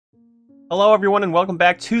Hello everyone and welcome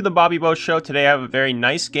back to the Bobby Bo Show. Today I have a very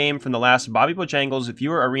nice game from the last BobbyBoJanglles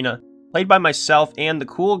viewer arena played by myself and the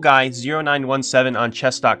cool guy 0917 on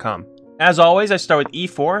chess.com. As always, I start with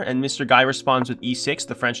e4 and Mr. Guy responds with e6,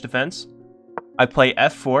 the French defense. I play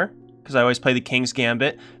f4 because I always play the King's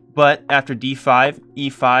Gambit, but after d5,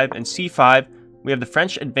 e5, and c5, we have the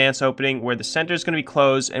French advance opening where the center is going to be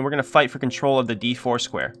closed and we're going to fight for control of the d4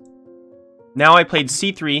 square. Now I played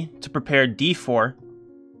c3 to prepare d4.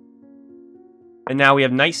 And now we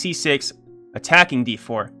have knight c6 attacking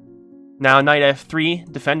d4. Now knight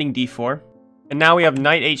f3 defending d4. And now we have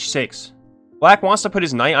knight h6. Black wants to put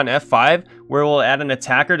his knight on f5 where we'll add an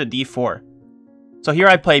attacker to d4. So here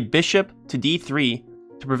I play bishop to d3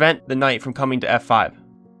 to prevent the knight from coming to f5.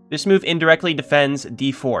 This move indirectly defends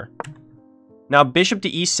d4. Now bishop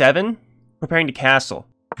to e7, preparing to castle.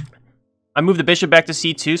 I move the bishop back to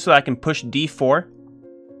c2 so that I can push d4.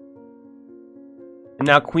 And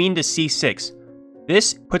now queen to c6.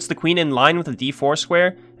 This puts the queen in line with the d4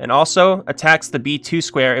 square and also attacks the b2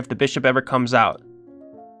 square if the bishop ever comes out.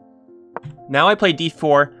 Now I play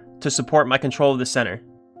d4 to support my control of the center.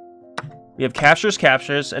 We have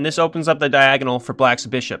captures, and this opens up the diagonal for black's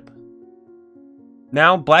bishop.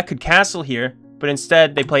 Now black could castle here, but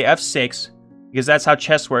instead they play f6 because that's how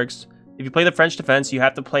chess works. If you play the French defense, you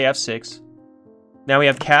have to play f6. Now we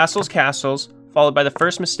have castles, followed by the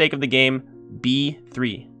first mistake of the game,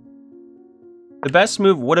 b3. The best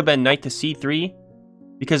move would have been knight to c3,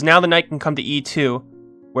 because now the knight can come to e2,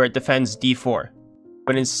 where it defends d4.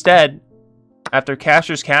 But instead, after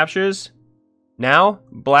captures, now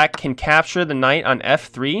black can capture the knight on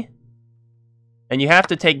f3, and you have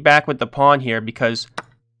to take back with the pawn here because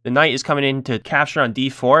the knight is coming in to capture on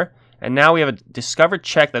d4, and now we have a discovered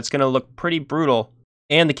check that's going to look pretty brutal,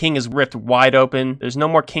 and the king is ripped wide open. There's no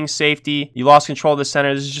more king safety. You lost control of the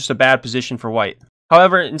center. This is just a bad position for white.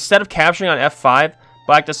 However, instead of capturing on f5,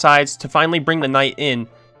 black decides to finally bring the knight in,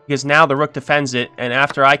 because now the rook defends it, and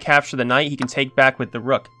after I capture the knight, he can take back with the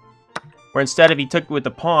rook. Where instead, if he took with the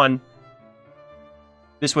pawn,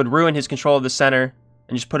 this would ruin his control of the center,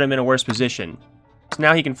 and just put him in a worse position. So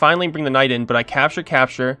now he can finally bring the knight in, but I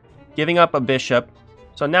capture, giving up a bishop.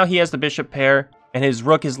 So now he has the bishop pair, and his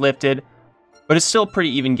rook is lifted, but it's still a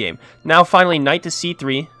pretty even game. Now finally, knight to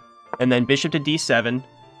c3, and then bishop to d7,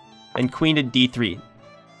 and queen to d3.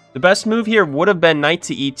 The best move here would have been knight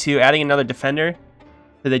to e2, adding another defender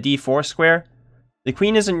to the d4 square. The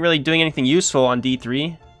queen isn't really doing anything useful on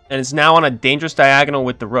d3, and is now on a dangerous diagonal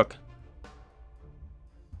with the rook.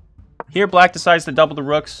 Here black decides to double the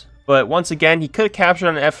rooks, but once again he could have captured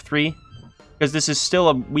on f3, because this is still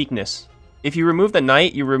a weakness. If you remove the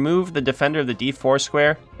knight, you remove the defender of the d4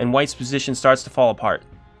 square, and white's position starts to fall apart.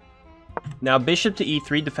 Now bishop to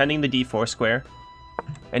e3, defending the d4 square.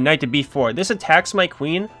 And knight to b4. This attacks my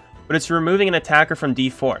queen, but it's removing an attacker from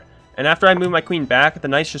d4. And after I move my queen back, the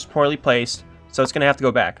knight's just poorly placed, so it's going to have to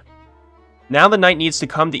go back. Now the knight needs to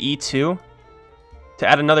come to e2 to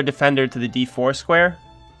add another defender to the d4 square.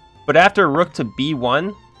 But after rook to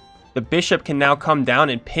b1, the bishop can now come down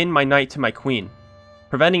and pin my knight to my queen,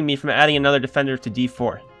 preventing me from adding another defender to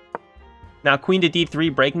d4. Now queen to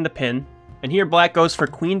d3, breaking the pin. And here black goes for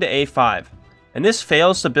queen to a5. And this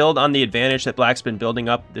fails to build on the advantage that black's been building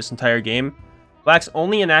up this entire game. Black's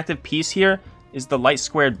only inactive piece here is the light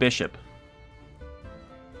squared bishop.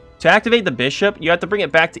 To activate the bishop, you have to bring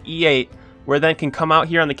it back to e8, where it then can come out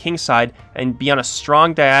here on the king side and be on a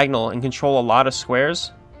strong diagonal and control a lot of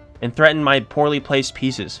squares and threaten my poorly placed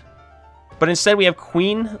pieces. But instead we have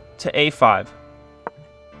queen to a5.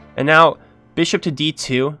 And now bishop to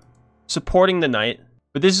d2, supporting the knight.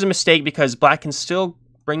 But this is a mistake because black can still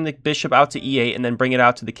bring the bishop out to e8 and then bring it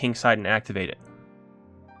out to the king side and activate it.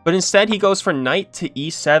 But instead he goes for knight to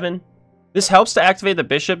e7. This helps to activate the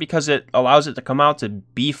bishop because it allows it to come out to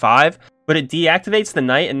b5, but it deactivates the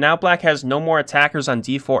knight and now black has no more attackers on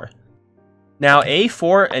d4. Now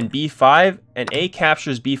a4 and b5 and a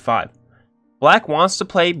captures b5. Black wants to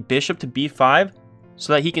play bishop to b5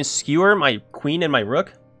 so that he can skewer my queen and my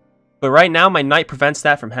rook. But right now my knight prevents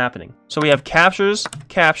that from happening. So we have captures,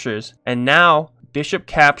 and now bishop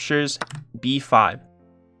captures b5.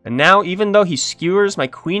 And now, even though he skewers my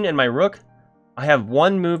queen and my rook, I have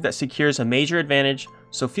one move that secures a major advantage,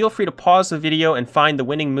 so feel free to pause the video and find the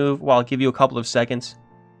winning move while I'll give you a couple of seconds.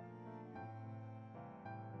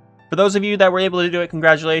 For those of you that were able to do it,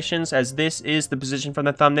 congratulations, as this is the position from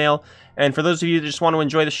the thumbnail. And for those of you that just want to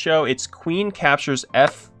enjoy the show, it's queen captures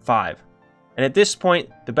f5. And at this point,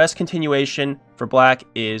 the best continuation for black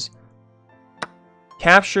is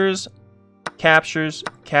captures,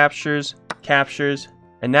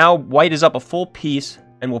 and now white is up a full piece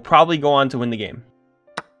and will probably go on to win the game.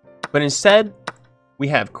 But instead, we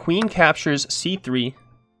have queen captures c3,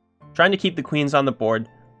 trying to keep the queens on the board,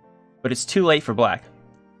 but it's too late for black,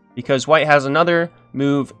 because white has another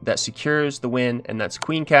move that secures the win, and that's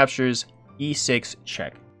queen captures e6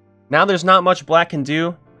 check. Now there's not much black can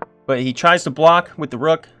do, but he tries to block with the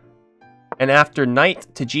rook, and after knight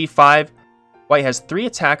to g5, white has 3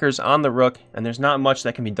 attackers on the rook, and there's not much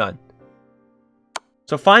that can be done.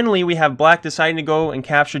 So finally, we have black deciding to go and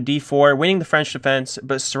capture d4, winning the French defense,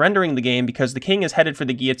 but surrendering the game because the king is headed for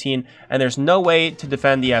the guillotine, and there's no way to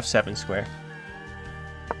defend the f7 square.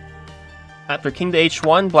 After king to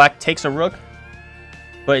h1, black takes a rook,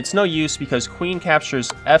 but it's no use because queen captures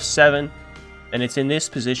f7, and it's in this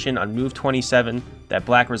position on move 27 that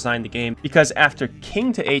black resigned the game, because after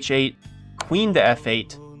king to h8, queen to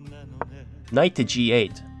f8, knight to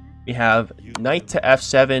g8, we have knight to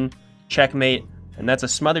f7, checkmate, and that's a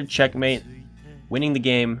smothered checkmate, winning the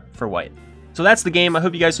game for white. So that's the game. I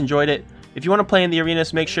hope you guys enjoyed it. If you want to play in the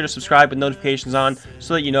arenas, make sure to subscribe with notifications on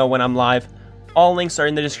so that you know when I'm live. All links are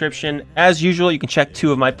in the description. As usual, you can check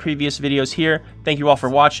 2 of my previous videos here. Thank you all for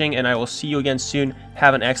watching, and I will see you again soon.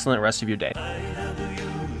 Have an excellent rest of your day.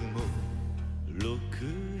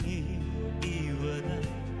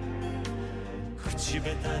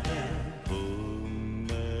 Betaでほん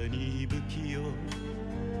まに不器用